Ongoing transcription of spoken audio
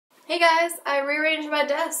Hey guys, I rearranged my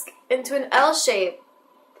desk into an L shape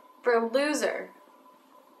for a loser.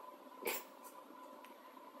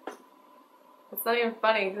 It's not even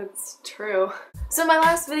funny, it's true. So in my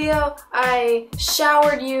last video, I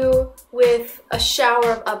showered you with a shower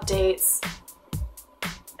of updates.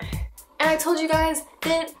 And I told you guys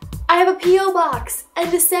that I have a P.O. box and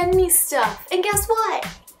to send me stuff. And guess what?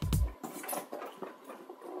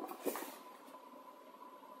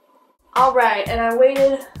 Alright, and I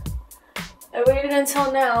waited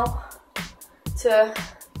until now to...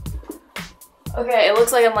 Okay, it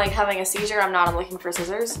looks like I'm like having a seizure. I'm not. I'm looking for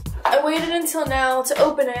scissors. I waited until now to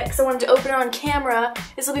open it because I wanted to open it on camera.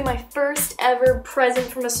 This will be my first ever present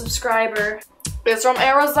from a subscriber. It's from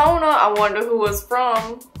Arizona. I wonder who it's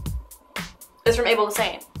from. It's from Abel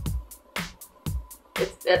TheSaint.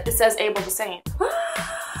 It says Abel TheSaint.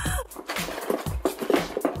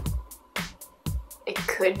 It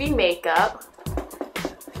could be makeup.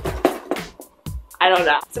 I don't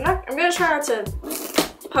know. So I'm gonna try not to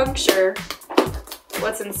puncture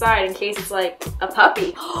what's inside in case it's like a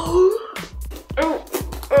puppy. Oh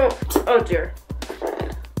dear.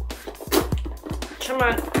 Come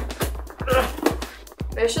on. Ugh.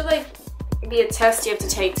 There should like be a test you have to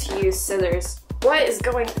take to use scissors. What is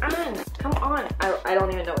going on? Come on. I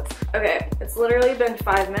don't even know what's... Okay, it's literally been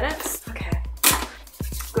 5 minutes. Okay.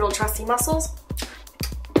 Good old trusty muscles.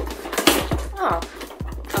 Oh.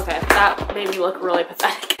 Okay, that made me look really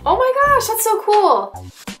pathetic. Oh my gosh, that's so cool.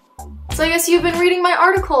 So I guess you've been reading my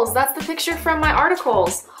articles. That's the picture from my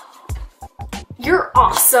articles. You're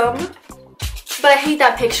awesome. But I hate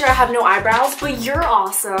that picture. I have no eyebrows, but you're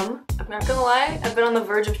awesome. I'm not gonna lie, I've been on the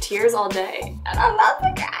verge of tears all day. And I'm about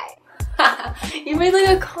to cry. You made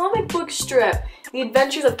like a comic book strip. The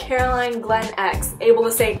Adventures of Caroline Glenn X. Abel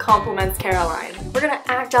TheSaint compliments Caroline. We're gonna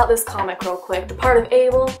act out this comic real quick. The part of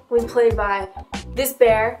Abel will be played by this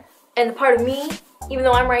bear, and the part of me, even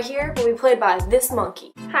though I'm right here, will be played by this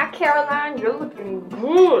monkey. Hi Caroline, you're looking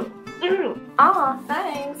good. Aw,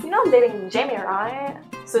 thanks. You know I'm dating Jamie, right?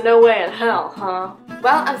 So no way in hell, huh?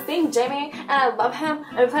 Well, I'm seeing Jamie, and I love him,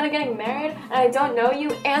 and we plan on getting married, and I don't know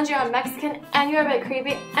you, and you're a Mexican, and you're a bit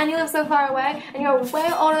creepy, and you live so far away, and you're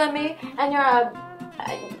way older than me, and you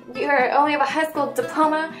only have a high school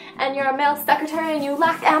diploma, and you're a male secretary, and you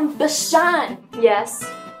lack ambition. Yes.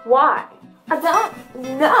 Why? I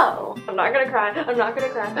don't know. I'm not gonna cry. I'm not gonna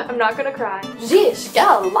cry. I'm not gonna cry. Jeez, get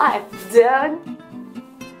a life, dude.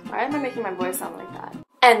 Why am I making my voice sound like that?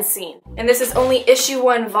 End scene. And this is only issue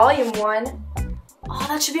 1, volume 1. Oh,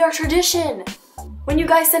 that should be our tradition. When you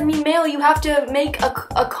guys send me mail, you have to make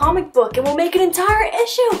a comic book, and we'll make an entire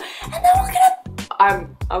issue, and then we'll get a...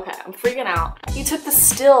 Okay, I'm freaking out. You took the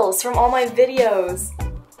stills from all my videos.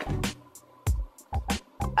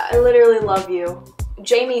 I literally love you.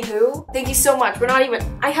 Jamie who? Thank you so much. We're not even...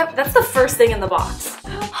 That's the first thing in the box.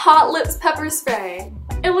 Hot Lips pepper spray.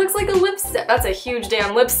 It looks like a lipstick. That's a huge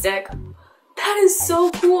damn lipstick. That is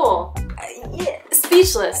so cool. Yeah,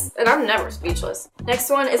 speechless. And I'm never speechless. Next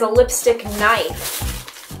one is a lipstick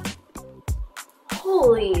knife.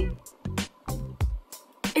 Holy.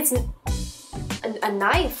 It's a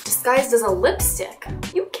knife disguised as a lipstick.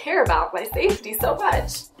 You care about my safety so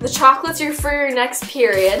much. The chocolates are for your next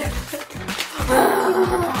period.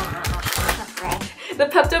 The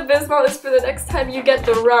Pepto-Bismol is for the next time you get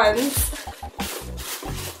the runs.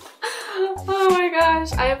 Oh my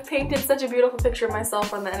gosh, I have painted such a beautiful picture of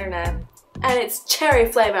myself on the internet. And it's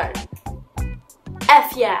cherry flavored.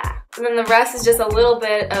 F yeah. And then the rest is just a little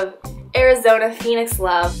bit of Arizona Phoenix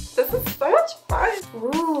love. This is so much fun.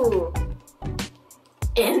 Ooh.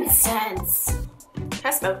 Incense. Can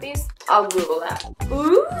I smoke these? I'll Google that.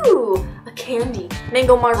 Ooh, a candy.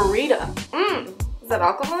 Mango margarita. Is that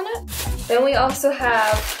alcohol in it? Then we also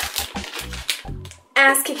have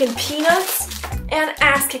ass-kicking peanuts and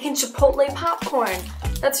ass-kicking chipotle popcorn.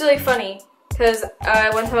 That's really funny because I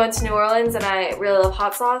went to New Orleans and I really love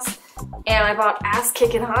hot sauce, and I bought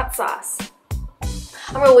ass-kicking hot sauce.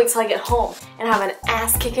 I'm gonna wait till I get home and have an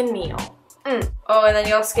ass-kicking meal. Oh, and then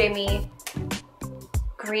you also gave me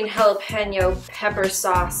green jalapeno pepper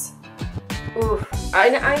sauce. Ooh, I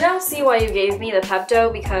now see why you gave me the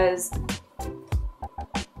Pepto, because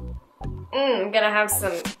I'm gonna have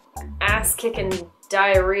some ass-kicking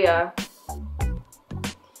diarrhea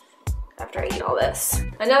after I eat all this.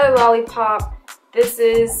 Another lollipop. This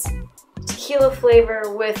is tequila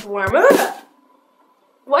flavor with worm.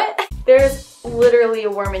 What? There's literally a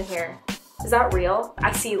worm in here. Is that real?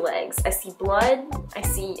 I see legs. I see blood. I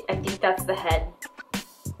think that's the head.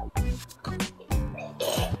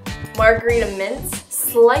 Margarita mints.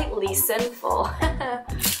 Slightly sinful.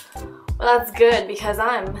 Well, that's good because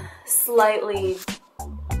I'm slightly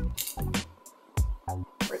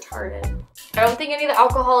retarded. I don't think any of the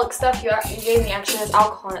alcoholic stuff you gave me actually has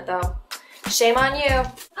alcohol in it though. Shame on you.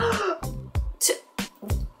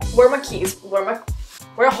 Where are my keys?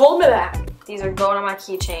 Hold me back. These are going on my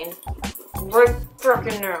keychain. Right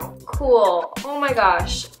freaking now. Cool. Oh my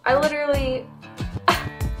gosh. I literally...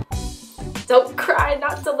 Don't cry,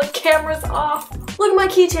 not till the camera's off. Look at my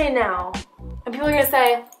keychain now. And people are gonna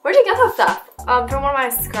say, where'd you get that stuff? From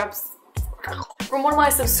one of my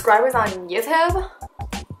subscribers on YouTube.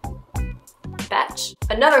 Fetch.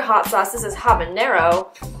 Another hot sauce. This is habanero.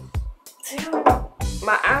 Damn,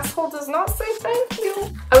 my asshole does not say thank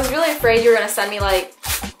you. I was really afraid you were gonna send me like,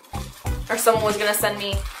 or someone was gonna send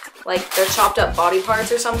me like their chopped up body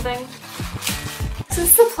parts or something. So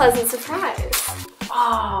this is a pleasant surprise.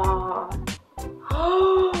 Aww.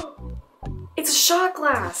 It's a shot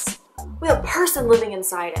glass with a person living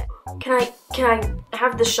inside it. Can I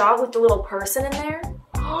have the shot with the little person in there?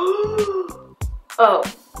 Oh,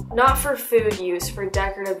 not for food use, for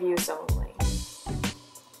decorative use only.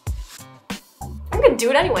 I'm gonna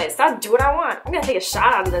do it anyways. I'll do what I want. I'm gonna take a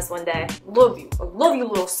shot out of this one day. Love you. I love you,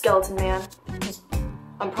 little skeleton man.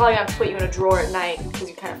 I'm probably gonna have to put you in a drawer at night because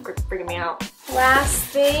you're kind of freaking me out. Last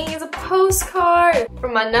thing is a postcard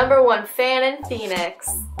from my #1 fan in Phoenix.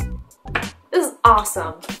 This is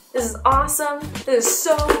awesome. This is awesome. This is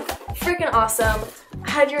so freaking awesome.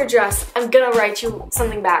 I have your address. I'm gonna write you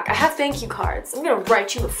something back. I have thank you cards. I'm gonna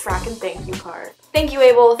write you a fracking thank you card. Thank you,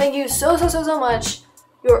 Abel. Thank you so much.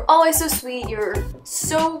 You're always so sweet. You're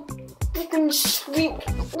so freaking sweet.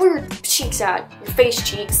 Where are your cheeks at? Your face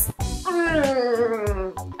cheeks.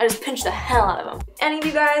 I just pinched the hell out of them. Any of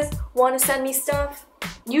you guys want to send me stuff?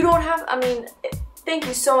 You don't have, I mean, thank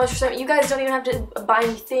you so much for sending me. You guys don't even have to buy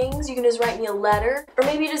me things. You can just write me a letter. Or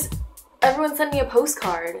maybe just everyone send me a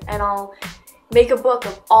postcard and I'll make a book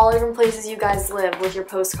of all the different places you guys live with your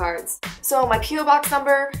postcards. So my P.O. box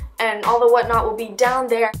number and all the whatnot will be down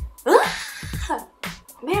there.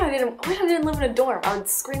 Man, I didn't live in a dorm. I would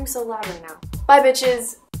scream so loud right now. Bye,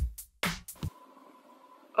 bitches.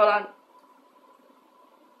 Hold on.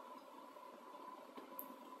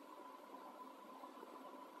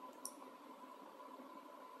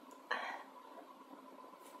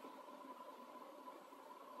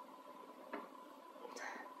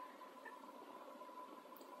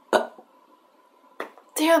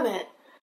 Damn it.